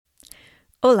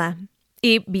Hola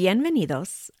y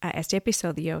bienvenidos a este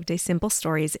episodio de Simple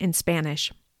Stories in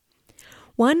Spanish.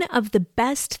 One of the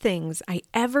best things I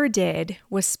ever did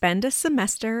was spend a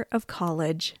semester of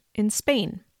college in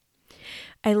Spain.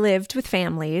 I lived with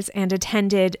families and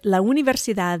attended La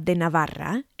Universidad de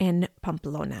Navarra in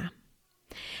Pamplona.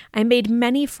 I made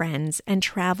many friends and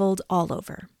traveled all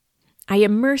over. I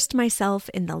immersed myself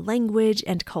in the language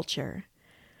and culture.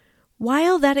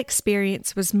 While that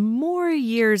experience was more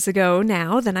years ago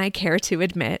now than I care to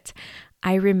admit,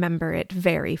 I remember it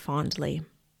very fondly.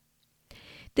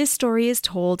 This story is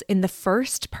told in the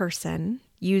first person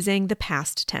using the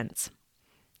past tense.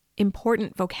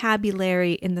 Important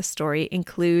vocabulary in the story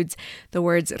includes the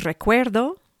words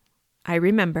recuerdo, I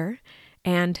remember,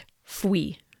 and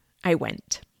fui, I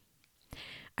went.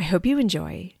 I hope you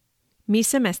enjoy Mi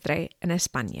semestre en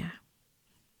España.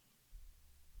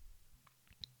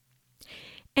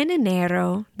 En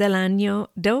enero del año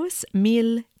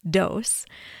 2002,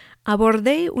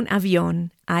 abordé un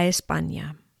avión a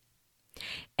España.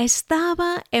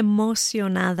 Estaba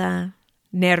emocionada,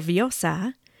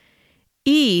 nerviosa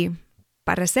y,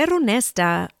 para ser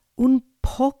honesta, un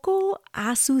poco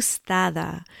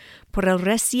asustada por el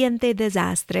reciente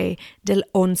desastre del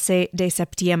 11 de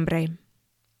septiembre.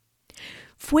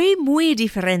 Fue muy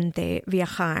diferente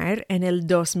viajar en el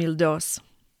 2002.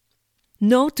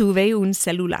 No tuve un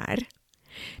celular.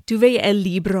 Tuve el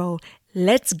libro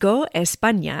Let's Go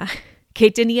España, que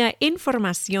tenía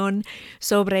información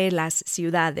sobre las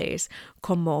ciudades,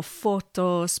 como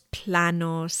fotos,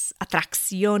 planos,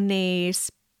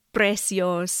 atracciones,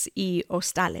 precios y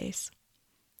hostales.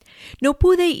 No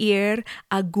pude ir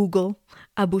a Google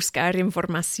a buscar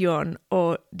información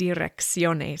o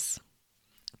direcciones.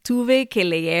 Tuve que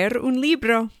leer un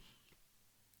libro.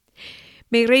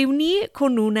 Me reuní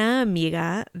con una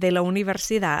amiga de la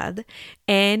universidad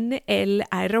en el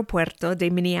aeropuerto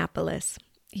de Minneapolis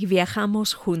y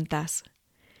viajamos juntas.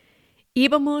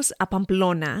 Íbamos a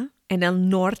Pamplona, en el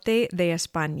norte de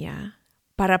España,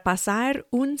 para pasar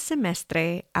un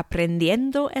semestre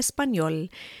aprendiendo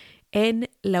español en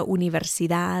la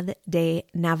Universidad de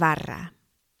Navarra.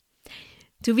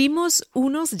 Tuvimos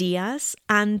unos días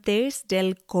antes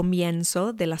del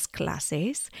comienzo de las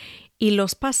clases y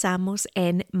los pasamos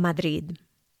en Madrid.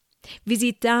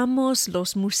 Visitamos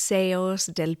los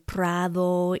museos del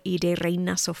Prado y de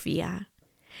Reina Sofía.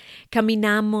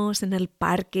 Caminamos en el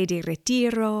Parque de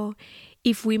Retiro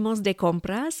y fuimos de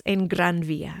compras en Gran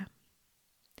Vía.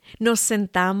 Nos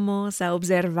sentamos a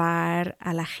observar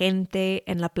a la gente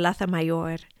en la Plaza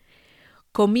Mayor.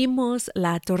 Comimos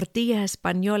la tortilla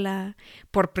española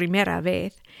por primera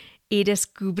vez y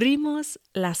descubrimos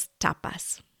las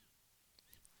tapas.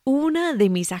 Una de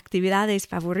mis actividades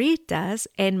favoritas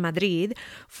en Madrid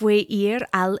fue ir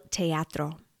al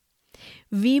teatro.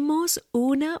 Vimos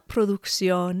una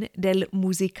producción del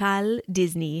musical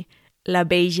Disney, La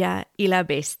Bella y la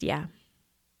Bestia.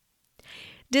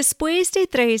 Después de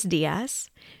 3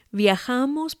 días,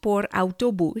 viajamos por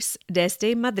autobús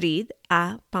desde Madrid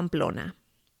a Pamplona.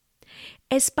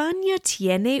 España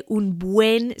tiene un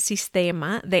buen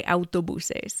sistema de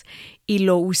autobuses y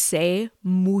lo usé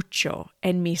mucho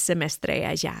en mi semestre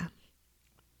allá.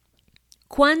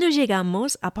 Cuando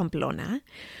llegamos a Pamplona,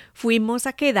 fuimos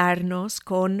a quedarnos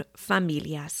con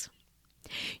familias.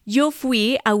 Yo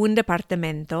fui a un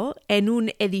departamento en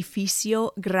un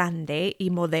edificio grande y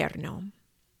moderno.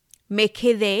 Me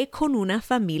quedé con una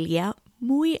familia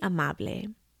muy amable.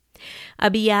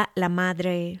 Había la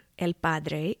madre, el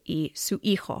padre y su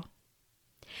hijo.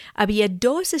 Había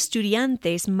 2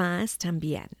 estudiantes más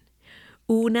también,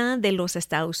 una de los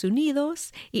Estados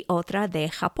Unidos y otra de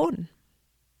Japón.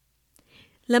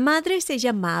 La madre se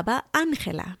llamaba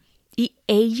Ángela y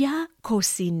ella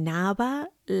cocinaba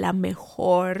la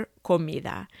mejor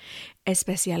comida,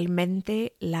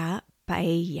 especialmente la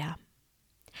paella.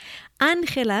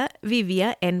 Ángela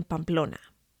vivía en Pamplona,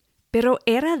 pero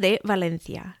era de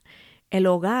Valencia, el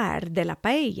hogar de la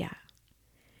paella.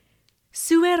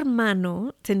 Su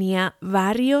hermano tenía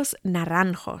varios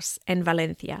naranjos en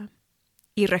Valencia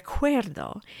y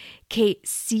recuerdo que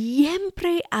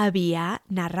siempre había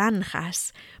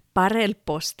naranjas para el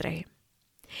postre.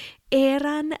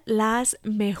 Eran las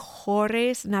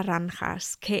mejores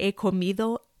naranjas que he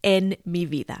comido en mi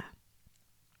vida.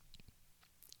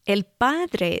 El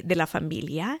padre de la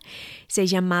familia se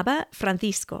llamaba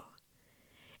Francisco.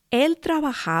 Él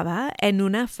trabajaba en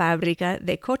una fábrica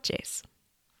de coches.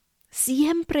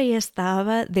 Siempre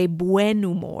estaba de buen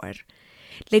humor.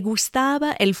 Le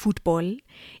gustaba el fútbol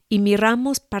y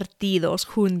miramos partidos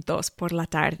juntos por la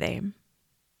tarde.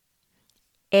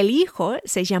 El hijo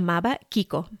se llamaba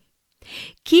Kiko.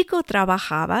 Kiko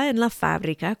trabajaba en la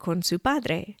fábrica con su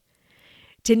padre.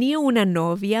 Tenía una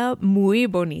novia muy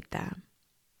bonita.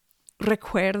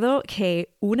 Recuerdo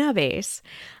que una vez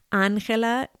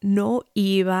Ángela no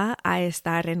iba a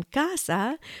estar en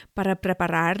casa para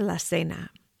preparar la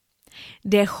cena.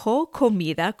 Dejó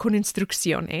comida con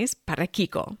instrucciones para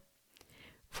Kiko.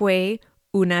 Fue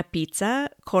una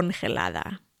pizza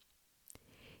congelada.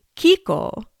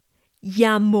 Kiko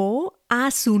llamó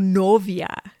a su novia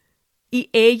y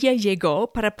ella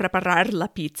llegó para preparar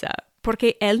la pizza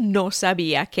porque él no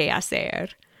sabía qué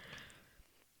hacer.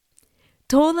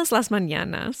 Todas las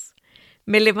mañanas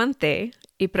me levanté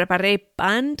y preparé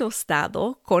pan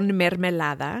tostado con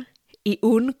mermelada y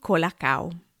un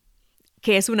colacao,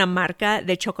 que es una marca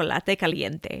de chocolate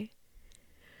caliente.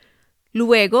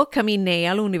 Luego caminé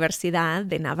a la Universidad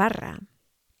de Navarra.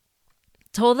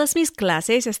 Todas mis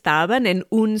clases estaban en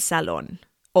un salón,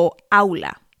 o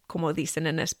aula, como dicen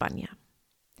en España.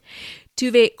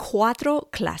 Tuve 4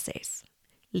 clases: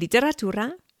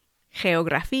 literatura,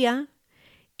 geografía,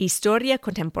 historia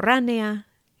contemporánea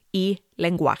y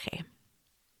lenguaje.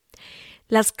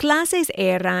 Las clases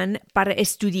eran para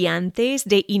estudiantes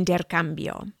de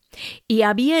intercambio y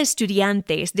había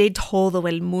estudiantes de todo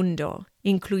el mundo,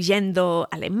 incluyendo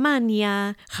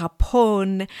Alemania,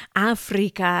 Japón,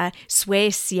 África,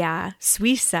 Suecia,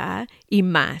 Suiza y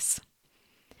más.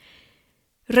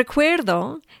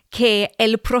 Recuerdo que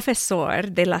el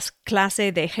profesor de las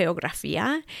clases de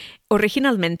geografía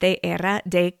originalmente era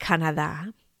de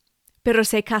Canadá, pero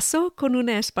se casó con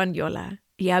una española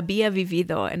y había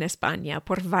vivido en España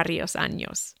por varios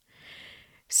años.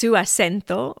 Su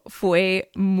acento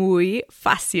fue muy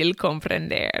fácil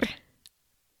comprender.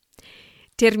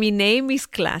 Terminé mis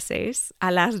clases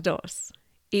a las 2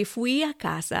 y fui a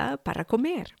casa para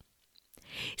comer.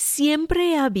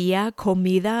 Siempre había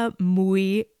comida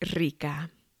muy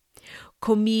rica.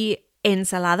 Comí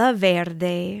ensalada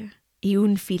verde y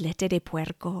un filete de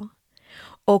puerco,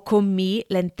 o comí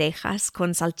lentejas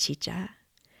con salchicha.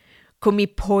 Comí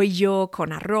pollo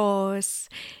con arroz.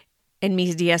 En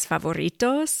mis días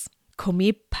favoritos,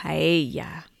 comí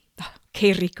paella. ¡Oh,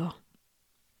 qué rico!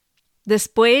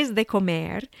 Después de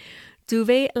comer,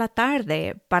 tuve la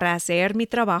tarde para hacer mi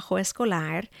trabajo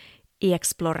escolar y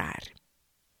explorar.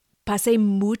 Pasé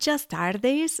muchas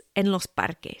tardes en los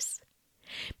parques.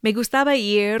 Me gustaba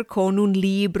ir con un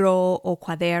libro o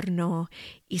cuaderno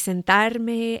y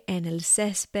sentarme en el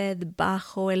césped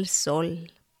bajo el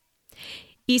sol.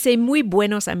 Hice muy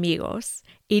buenos amigos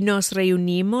y nos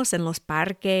reunimos en los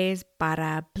parques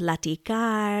para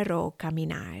platicar o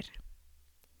caminar.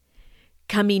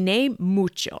 Caminé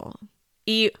mucho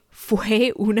y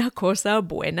fue una cosa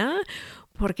buena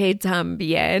porque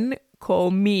también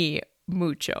comí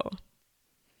mucho.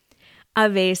 A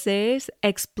veces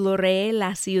exploré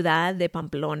la ciudad de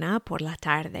Pamplona por la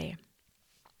tarde.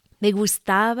 Me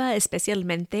gustaba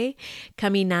especialmente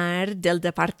caminar del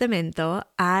departamento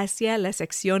hacia la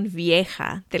sección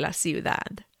vieja de la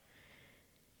ciudad.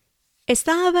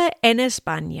 Estaba en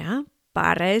España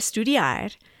para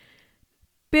estudiar,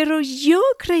 pero yo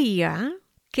creía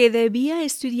que debía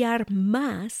estudiar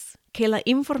más que la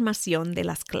información de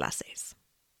las clases.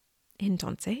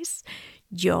 Entonces,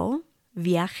 yo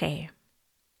viajé.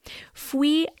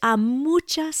 Fui a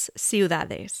muchas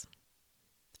ciudades.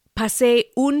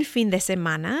 Pasé un fin de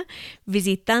semana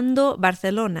visitando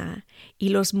Barcelona y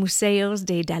los museos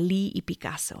de Dalí y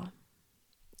Picasso.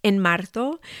 En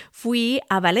marzo fui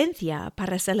a Valencia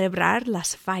para celebrar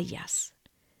las fallas.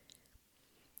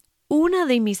 Una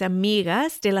de mis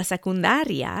amigas de la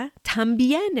secundaria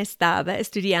también estaba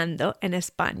estudiando en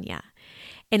España,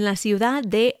 en la ciudad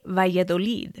de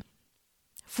Valladolid.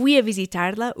 Fui a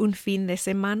visitarla un fin de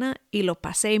semana y lo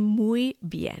pasé muy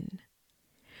bien.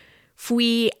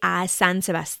 Fui a San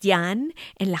Sebastián,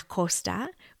 en la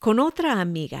costa, con otra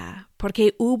amiga,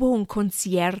 porque hubo un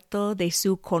concierto de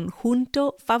su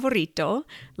conjunto favorito,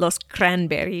 los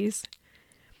Cranberries.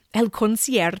 El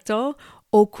concierto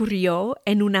ocurrió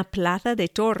en una plaza de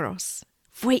toros.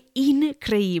 Fue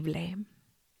increíble.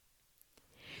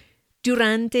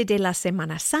 Durante la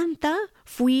Semana Santa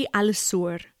fui al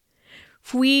sur.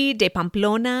 Fui de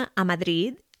Pamplona a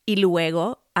Madrid y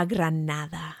luego a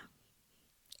Granada.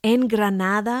 En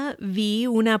Granada vi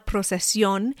una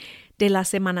procesión de la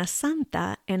Semana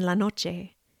Santa en la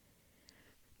noche.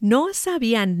 No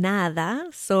sabía nada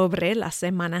sobre la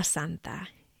Semana Santa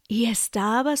y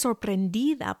estaba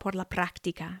sorprendida por la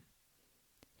práctica.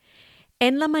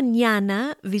 En la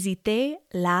mañana visité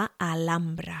la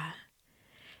Alhambra.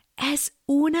 Es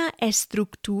una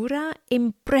estructura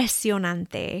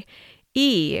impresionante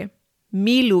y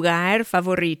mi lugar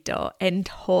favorito en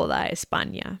toda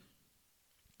España.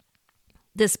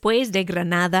 Después de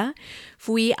Granada,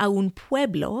 fui a un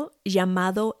pueblo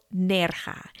llamado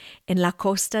Nerja, en la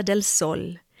Costa del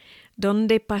Sol,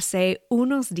 donde pasé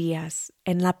unos días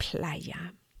en la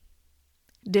playa.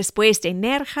 Después de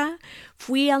Nerja,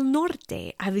 fui al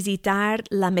norte a visitar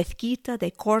la mezquita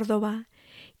de Córdoba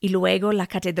y luego la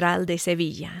Catedral de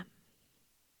Sevilla.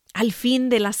 Al fin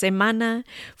de la semana,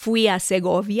 fui a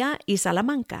Segovia y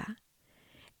Salamanca.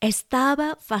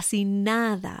 Estaba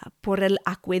fascinada por el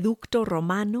acueducto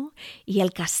romano y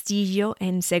el castillo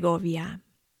en Segovia.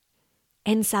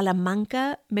 En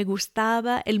Salamanca me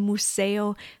gustaba el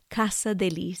Museo Casa de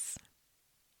Lis.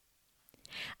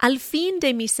 Al fin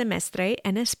de mi semestre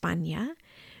en España,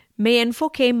 me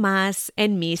enfoqué más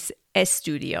en mis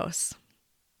estudios.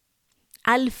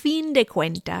 Al fin de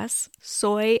cuentas,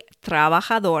 soy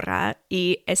trabajadora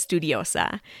y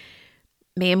estudiosa.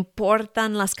 Me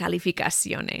importan las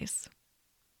calificaciones.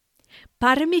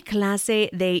 Para mi clase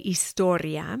de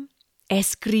historia,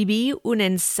 escribí un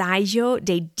ensayo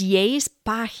de 10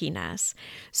 páginas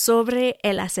sobre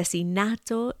el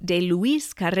asesinato de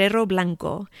Luis Carrero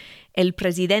Blanco, el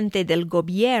presidente del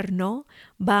gobierno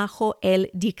bajo el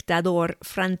dictador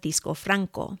Francisco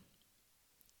Franco.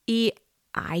 Y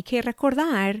hay que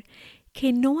recordar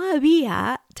que no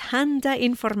había tanta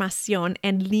información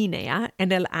en línea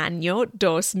en el año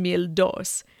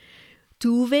 2002.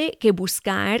 Tuve que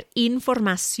buscar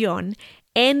información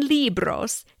en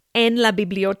libros en la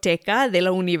biblioteca de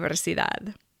la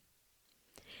universidad.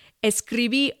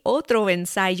 Escribí otro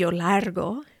ensayo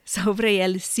largo sobre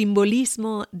el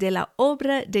simbolismo de la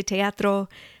obra de teatro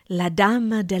La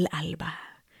Dama del Alba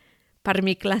para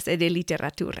mi clase de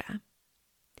literatura.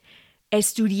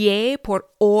 Estudié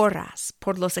por horas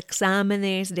por los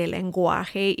exámenes de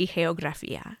lenguaje y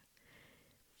geografía.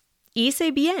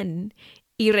 Hice bien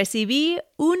y recibí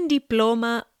un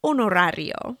diploma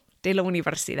honorario de la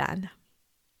universidad.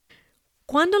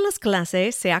 Cuando las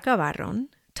clases se acabaron,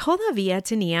 todavía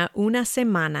tenía una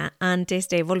semana antes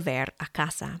de volver a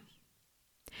casa.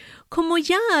 Como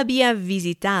ya había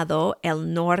visitado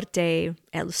el norte,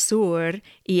 el sur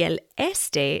y el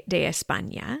este de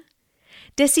España,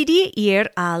 decidí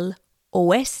ir al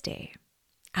oeste,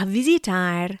 a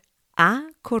visitar a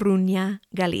Coruña,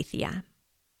 Galicia.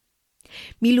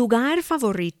 Mi lugar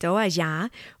favorito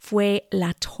allá fue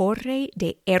la Torre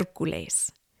de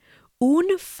Hércules, un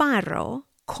faro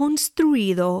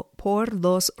construido por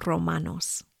los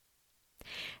romanos.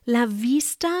 La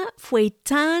vista fue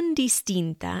tan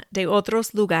distinta de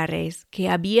otros lugares que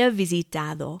había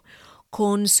visitado,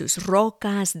 con sus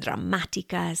rocas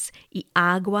dramáticas y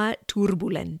agua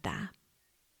turbulenta.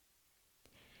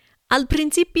 Al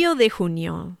principio de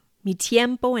junio, mi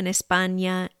tiempo en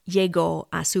España llegó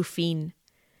a su fin.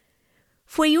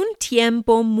 Fue un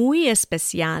tiempo muy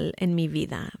especial en mi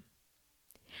vida.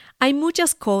 Hay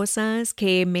muchas cosas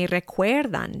que me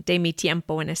recuerdan de mi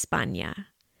tiempo en España.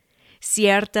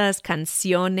 Ciertas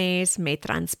canciones me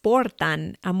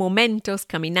transportan a momentos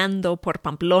caminando por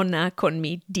Pamplona con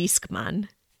mi Discman.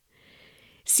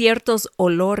 Ciertos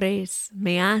olores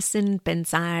me hacen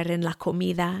pensar en la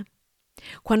comida.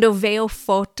 Cuando veo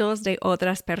fotos de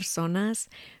otras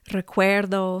personas,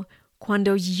 recuerdo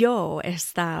cuando yo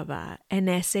estaba en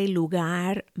ese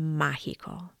lugar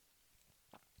mágico.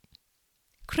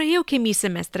 Creo que mi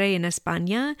semestre en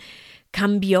España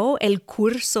cambió el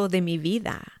curso de mi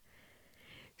vida.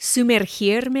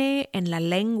 Sumergirme en la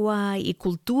lengua y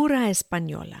cultura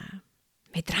española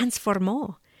me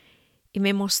transformó y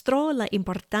me mostró la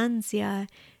importancia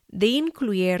de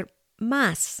incluir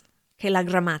más que la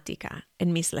gramática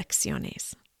en mis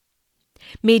lecciones.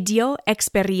 Me dio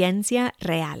experiencia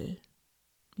real,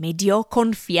 me dio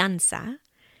confianza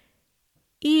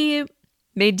y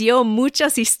me dio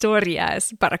muchas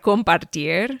historias para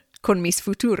compartir con mis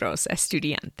futuros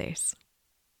estudiantes.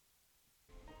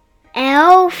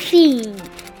 El fin.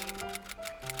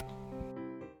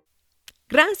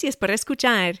 Gracias por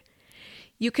escuchar.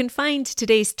 You can find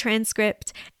today's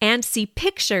transcript and see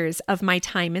pictures of my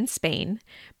time in Spain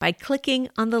by clicking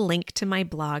on the link to my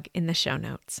blog in the show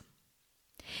notes.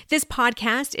 This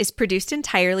podcast is produced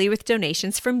entirely with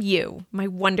donations from you, my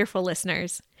wonderful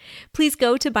listeners. Please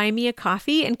go to Buy Me a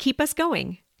Coffee and keep us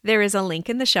going. There is a link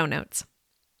in the show notes.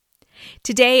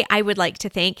 Today, I would like to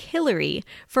thank Hillary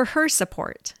for her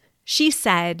support. She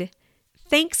said,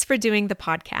 "Thanks for doing the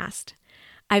podcast.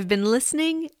 I've been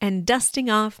listening and dusting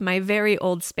off my very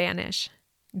old Spanish.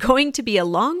 Going to be a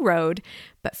long road,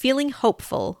 but feeling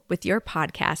hopeful with your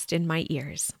podcast in my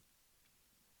ears."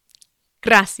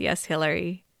 Gracias,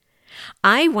 Hillary.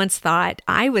 I once thought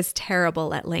I was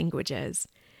terrible at languages,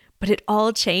 but it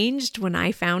all changed when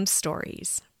I found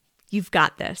stories. You've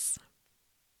got this.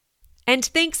 And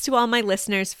thanks to all my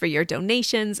listeners for your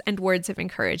donations and words of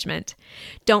encouragement.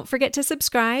 Don't forget to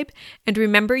subscribe, and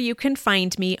remember you can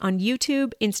find me on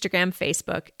YouTube, Instagram,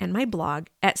 Facebook, and my blog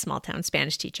at Small Town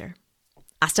Spanish Teacher.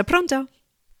 Hasta pronto!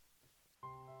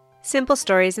 Simple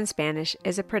Stories in Spanish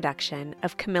is a production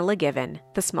of Camilla Given,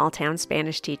 the Small Town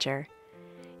Spanish Teacher.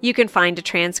 You can find a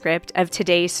transcript of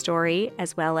today's story,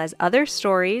 as well as other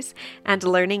stories and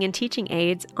learning and teaching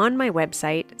aids on my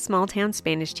website,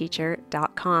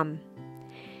 smalltownspanishteacher.com.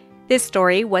 This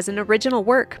story was an original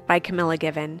work by Camilla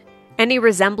Given. Any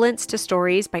resemblance to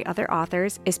stories by other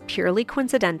authors is purely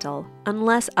coincidental,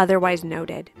 unless otherwise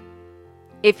noted.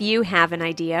 If you have an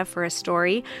idea for a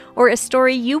story or a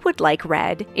story you would like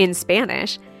read in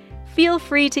Spanish, feel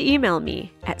free to email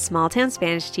me at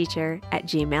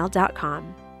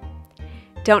smalltownspanishteacher@gmail.com.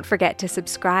 Don't forget to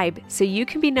subscribe so you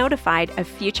can be notified of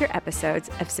future episodes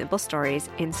of Simple Stories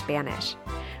in Spanish.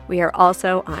 We are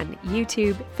also on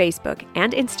YouTube, Facebook,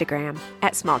 and Instagram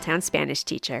at Small Town Spanish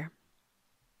Teacher.